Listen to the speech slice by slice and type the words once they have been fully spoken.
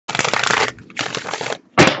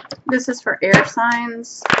This is for air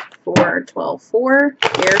signs for 12/4.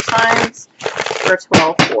 Air signs for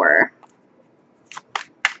 12/4.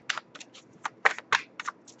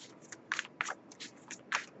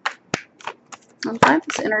 I'm glad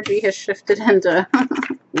this energy has shifted into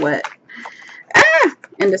what?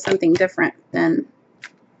 Into something different than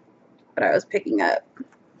what I was picking up.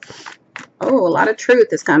 Oh, a lot of truth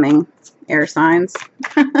is coming, air signs.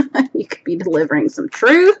 You could be delivering some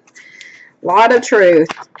truth. A lot of truth.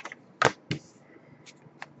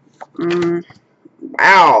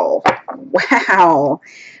 Wow. Wow.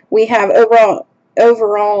 We have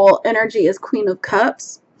overall energy is Queen of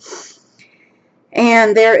Cups.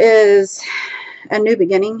 And there is a new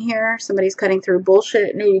beginning here. Somebody's cutting through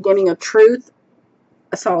bullshit. New beginning of truth.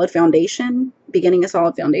 A solid foundation. Beginning a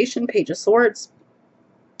solid foundation. Page of Swords.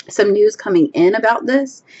 Some news coming in about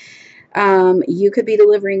this. You could be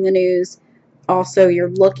delivering the news. Also, you're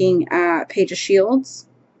looking at Page of Shields.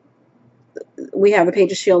 We have a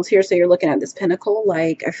Page of Shields here, so you're looking at this pinnacle.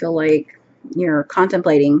 Like, I feel like you're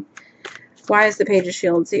contemplating. Why is the Page of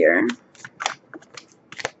Shields here?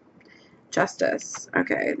 Justice.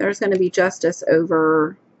 Okay, there's going to be justice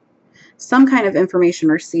over some kind of information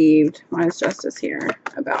received. Why is justice here?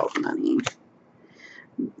 About money.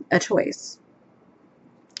 A choice.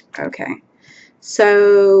 Okay,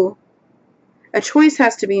 so a choice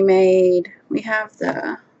has to be made. We have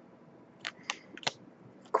the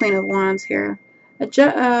Queen of Wands here. A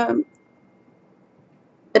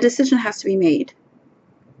decision has to be made.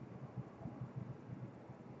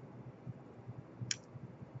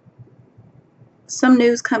 Some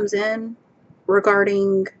news comes in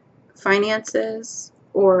regarding finances,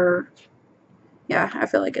 or yeah, I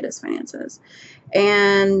feel like it is finances.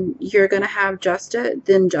 And you're going to have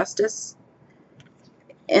justice,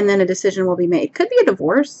 and then a decision will be made. Could be a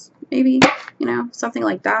divorce, maybe, you know, something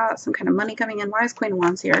like that. Some kind of money coming in. Why is Queen of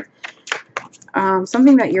Wands here?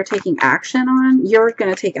 Something that you're taking action on. You're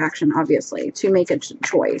going to take action, obviously, to make a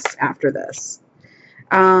choice after this.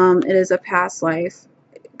 It is a past life.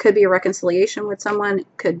 Could be a reconciliation with someone.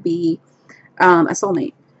 Could be a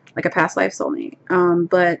soulmate, like a past life soulmate.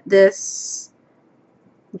 But this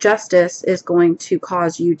justice is going to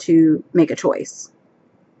cause you to make a choice.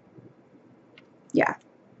 Yeah.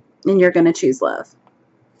 And you're going to choose love.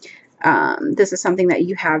 This is something that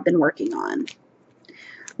you have been working on.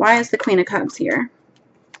 Why is the Queen of Cups here?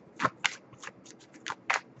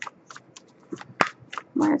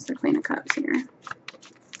 Why is the Queen of Cups here?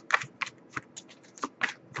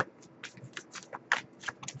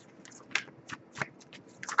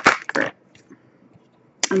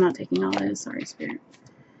 I'm not taking all this. Sorry, Spirit.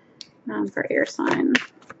 For air sign.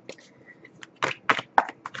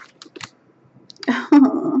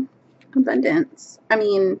 Oh, abundance. I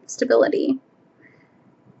mean, stability.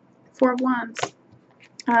 Four of Wands.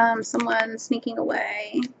 Someone sneaking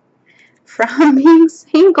away from being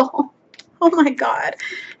single. Oh my God.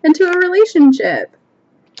 Into a relationship.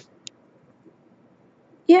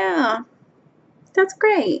 Yeah. That's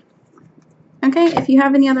great. Okay, if you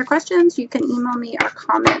have any other questions, you can email me or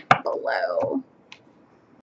comment below.